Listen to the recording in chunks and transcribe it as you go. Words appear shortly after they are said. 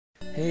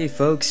Hey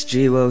folks,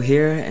 Geewhoa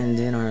here, and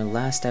in our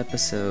last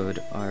episode,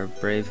 our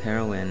brave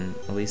heroine,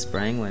 Elise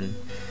Brangwyn,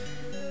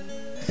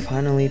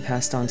 finally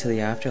passed on to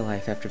the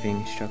afterlife after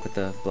being struck with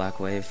the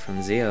black wave from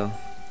Zeo.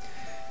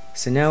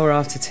 So now we're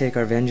off to take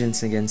our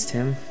vengeance against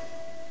him.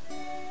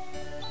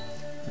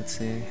 Let's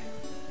see.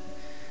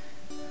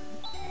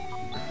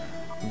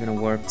 I'm gonna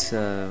warp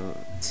to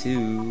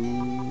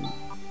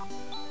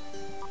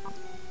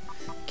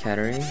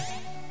Cattery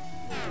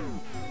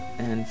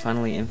and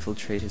finally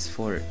infiltrate his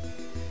fort.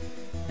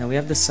 Now we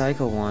have the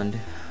Cycle Wand,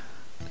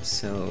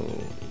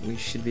 so we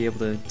should be able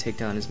to take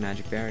down his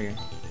magic barrier.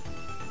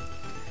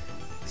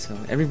 So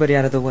everybody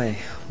out of the way.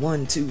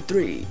 1, 2,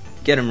 3.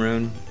 Get him,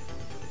 Rune.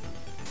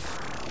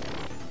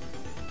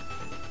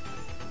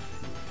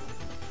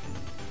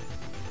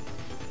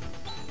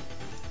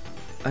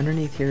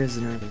 Underneath here is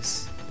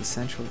Nurvus, the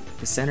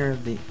center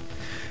of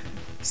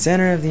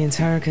the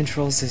entire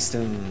control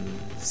system.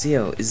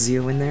 Zeo, is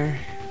Zeo in there?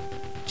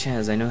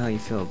 Chaz, I know how you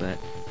feel, but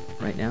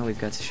right now we've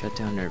got to shut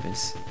down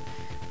Nurvus.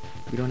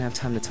 We don't have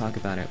time to talk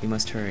about it. We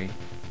must hurry.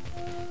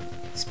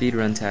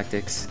 Speedrun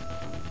tactics.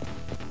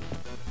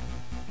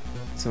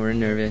 So we're in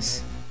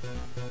Nurvus,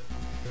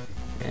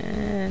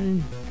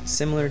 and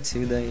similar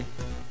to the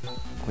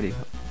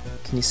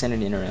can you send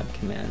an interrupt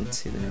command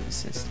to the Nurvus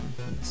system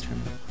from this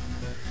terminal?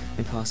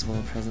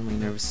 Impossible. Presently,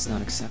 Nurvus is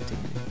not accepting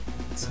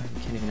it. So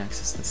we can't even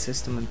access the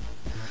system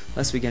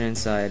unless we get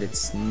inside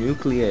its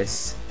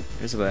nucleus.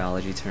 There's a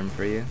biology term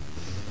for you.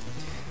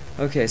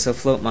 Okay, so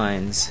float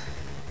mines.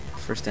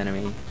 First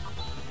enemy.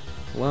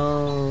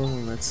 Well,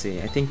 let's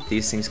see. I think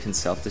these things can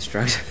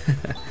self-destruct.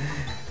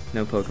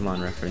 No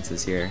Pokemon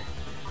references here.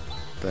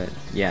 But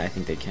yeah, I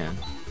think they can.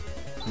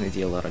 And they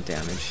deal a lot of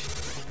damage.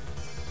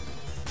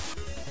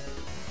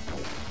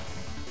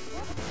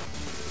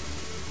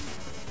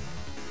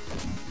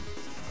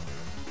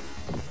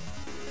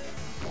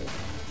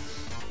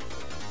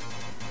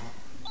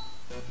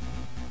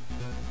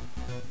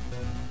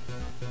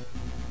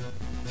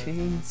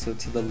 Okay, so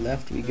to the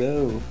left we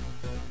go.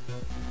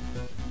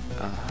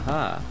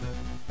 Aha.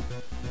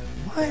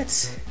 What?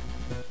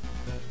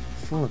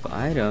 Full of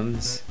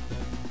items.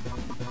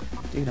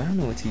 Dude, I don't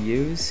know what to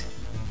use.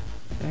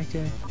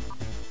 Okay.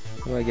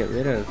 What do I get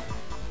rid of?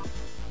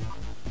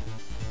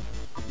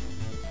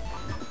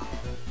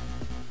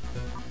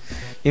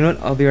 You know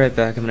what? I'll be right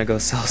back. I'm gonna go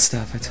sell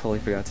stuff. I totally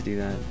forgot to do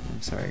that.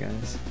 I'm sorry,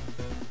 guys.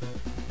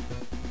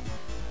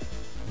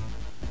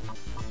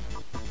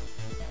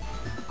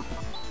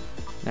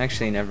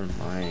 Actually, never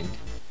mind.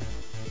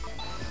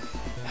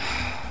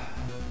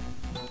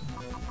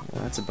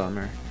 Well, that's a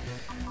bummer.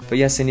 But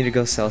yes, I need to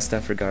go sell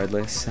stuff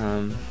regardless.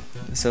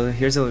 So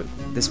here's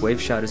this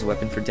wave shot is a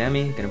weapon for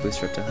Demi. Gonna boost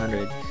her up to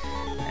 100,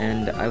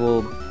 and I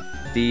will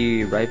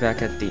be right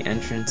back at the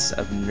entrance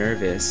of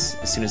Nurvus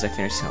as soon as I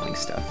finish selling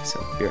stuff.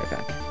 So be right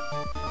back.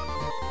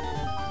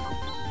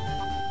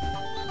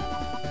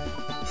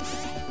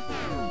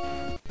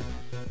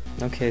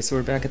 Okay, so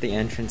we're back at the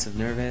entrance of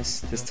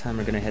Nurvus. This time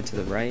we're gonna head to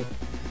the right,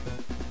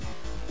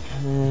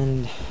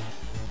 and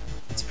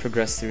let's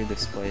progress through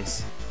this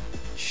place.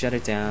 Shut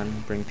it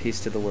down, bring peace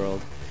to the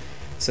world.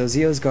 So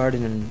Zeo's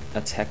guarding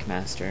a tech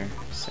master,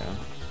 so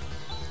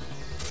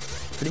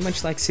pretty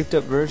much like souped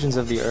up versions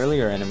of the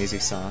earlier enemies we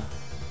saw.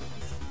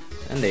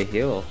 And they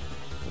heal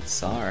with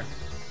SAR.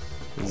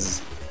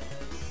 So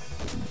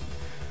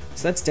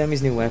that's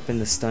Demi's new weapon,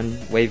 the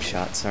wave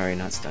shot. Sorry,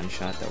 not stun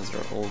shot, that was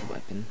her old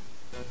weapon.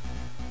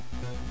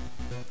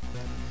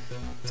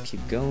 Let's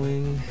keep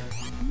going.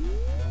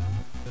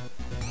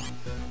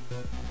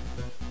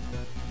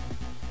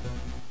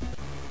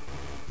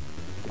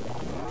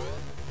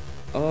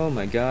 Oh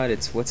my god,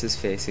 it's what's his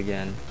face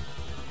again.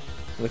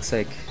 Looks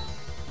like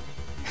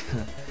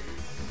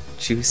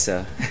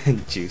Juica.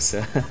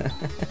 Juica.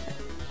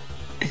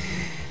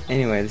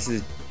 Anyway, this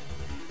is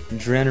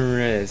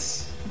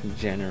Generous.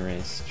 It's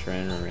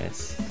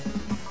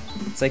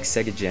like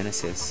Sega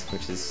Genesis,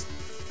 which is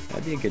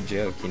that'd be a good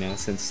joke, you know,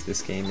 since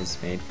this game is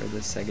made for the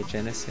Sega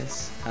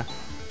Genesis. Ha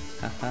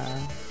ha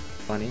ha.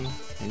 Funny?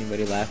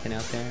 Anybody laughing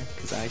out there?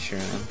 Cause I sure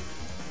am.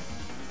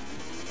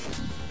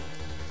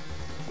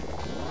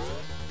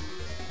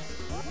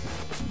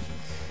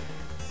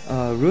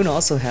 Rune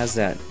also has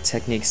that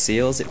technique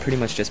Seals. It pretty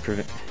much just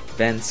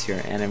prevents your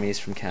enemies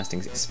from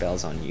casting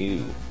spells on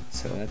you,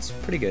 so that's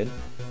pretty good.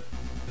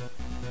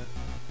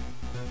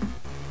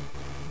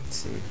 Let's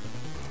see.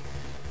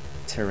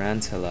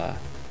 Tarantula.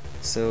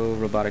 So,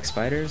 robotic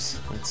spiders.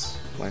 Let's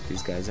wipe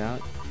these guys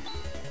out.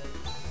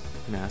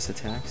 Mass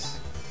attacks.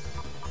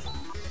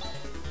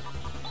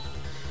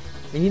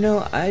 And you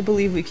know, I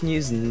believe we can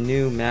use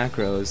new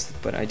macros,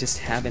 but I just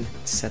haven't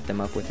set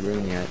them up with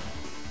Rune yet.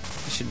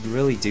 I should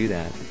really do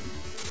that.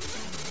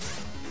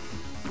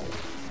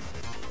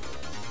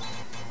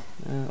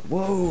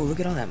 Whoa, look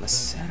at all that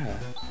Masetta.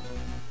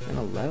 And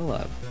a level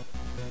up.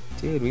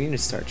 Dude, we need to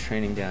start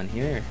training down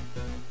here.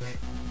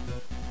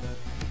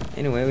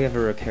 Anyway, we have a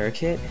repair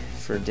kit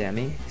for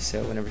Demi,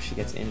 so whenever she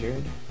gets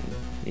injured and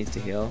needs to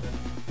heal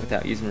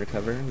without using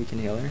recover, we can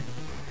heal her.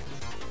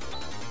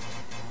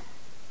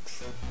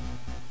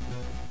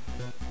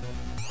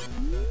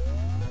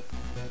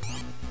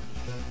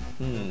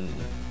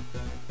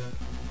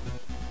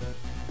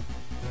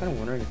 Kinda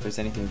wondering if there's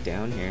anything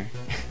down here.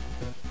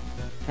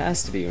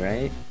 Has to be,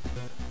 right?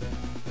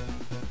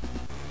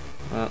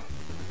 Well.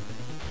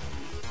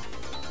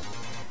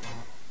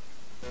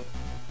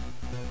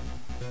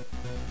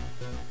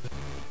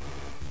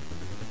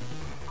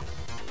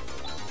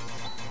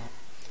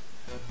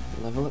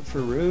 Level up for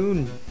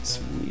Rune.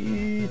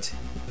 Sweet.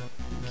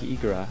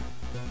 Geewhoa.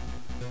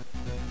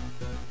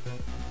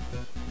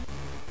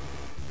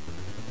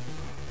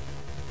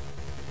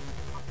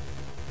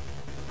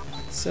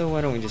 So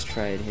why don't we just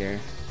try it here?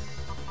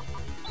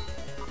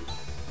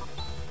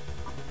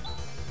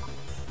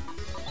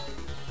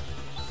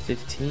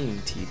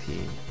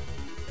 TP.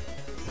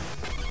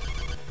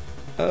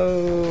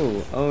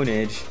 Oh,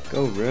 Ownage,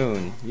 go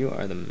Rune. You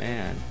are the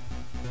man.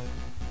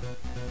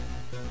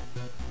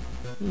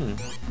 I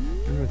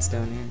wonder what's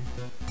down here.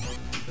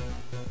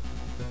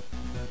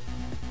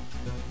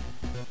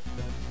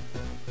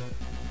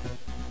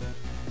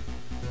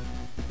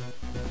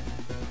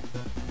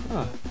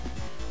 Huh.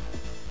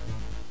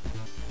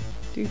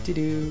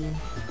 Doo-doo-doo.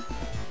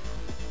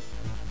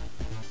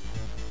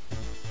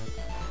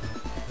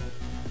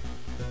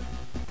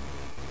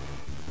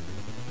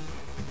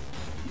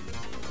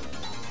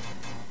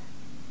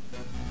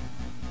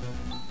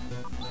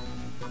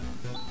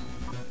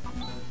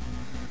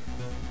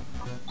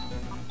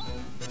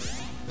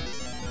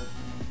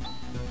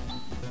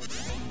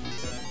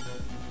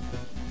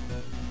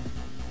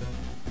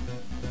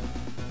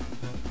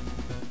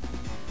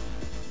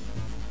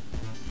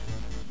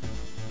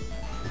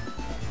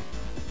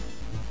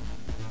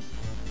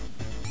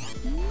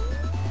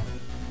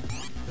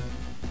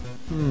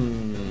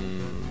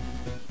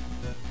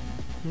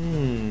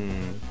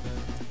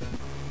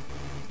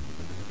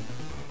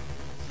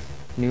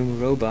 New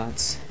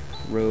robots.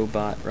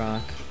 Robot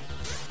rock.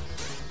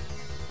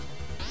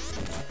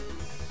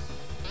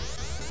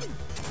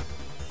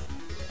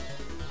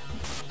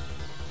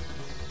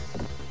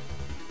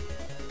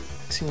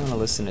 Makes me want to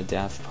listen to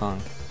Daft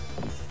Punk.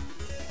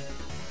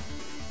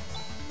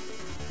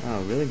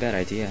 Oh, really bad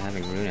idea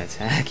having Rune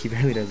attack. He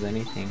barely does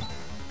anything.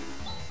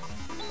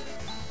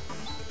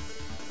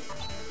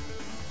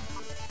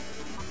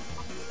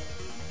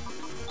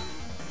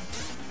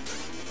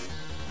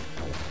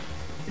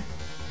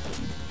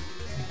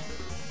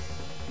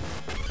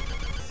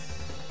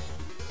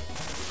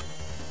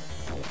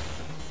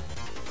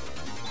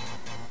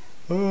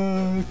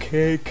 Oh,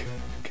 cake.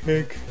 Man,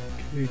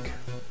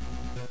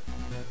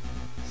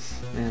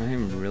 I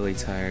am really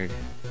tired.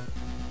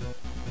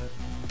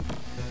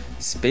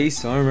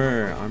 Space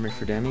armor. Armor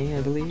for Demi,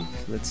 I believe.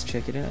 Let's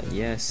check it out.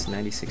 Yes,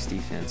 96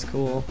 defense.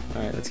 Cool.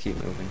 Alright, let's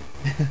keep moving.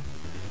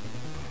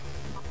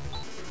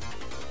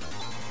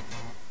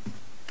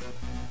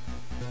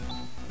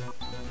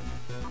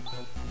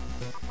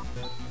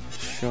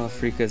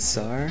 Shawfrika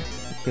Tsar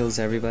heals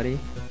everybody.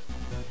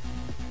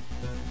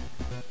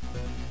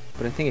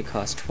 But I think it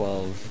costs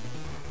 12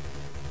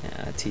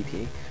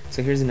 TP.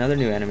 So here's another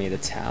new enemy, the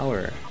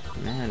tower.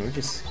 Man, we're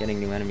just getting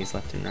new enemies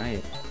left and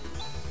right.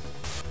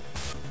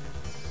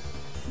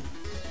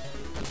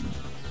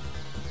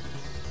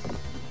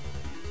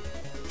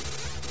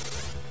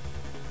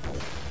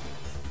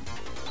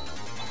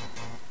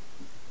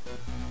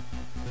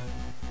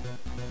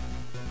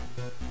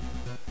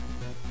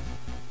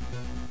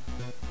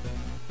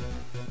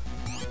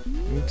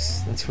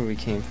 Oops, that's where we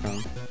came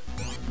from.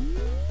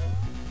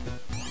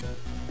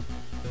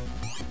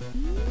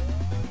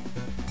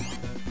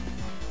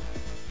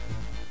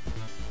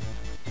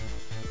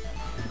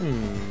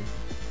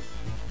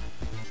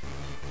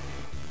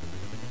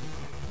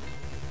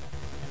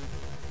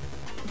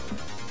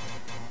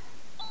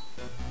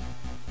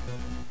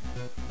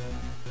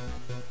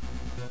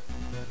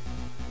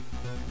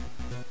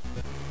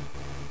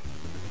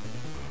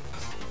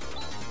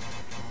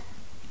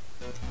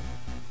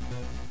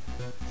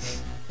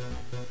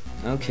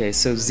 Okay,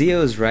 so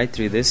Zio's right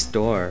through this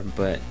door,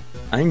 but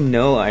I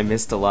know I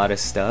missed a lot of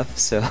stuff,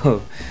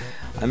 so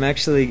I'm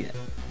actually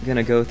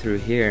gonna go through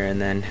here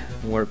and then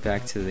warp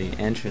back to the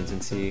entrance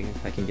and see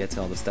if I can get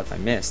to all the stuff I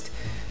missed.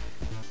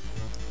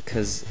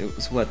 Because it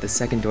was, what, the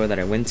second door that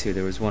I went to,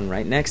 there was one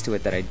right next to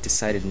it that I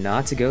decided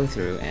not to go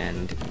through,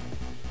 and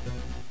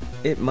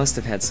it must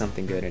have had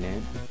something good in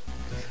it.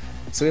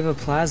 So we have a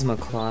Plasma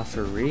Claw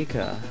for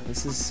Rika.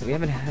 We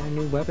haven't had a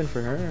new weapon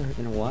for her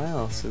in a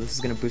while, so this is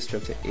gonna boost her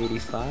up to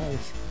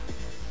 85.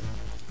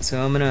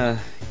 So I'm gonna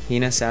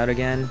heal us out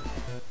again,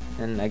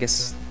 and I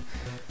guess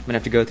I'm gonna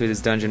have to go through this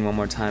dungeon one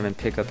more time and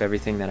pick up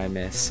everything that I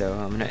missed. So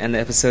I'm gonna end the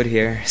episode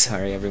here.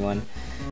 Sorry everyone.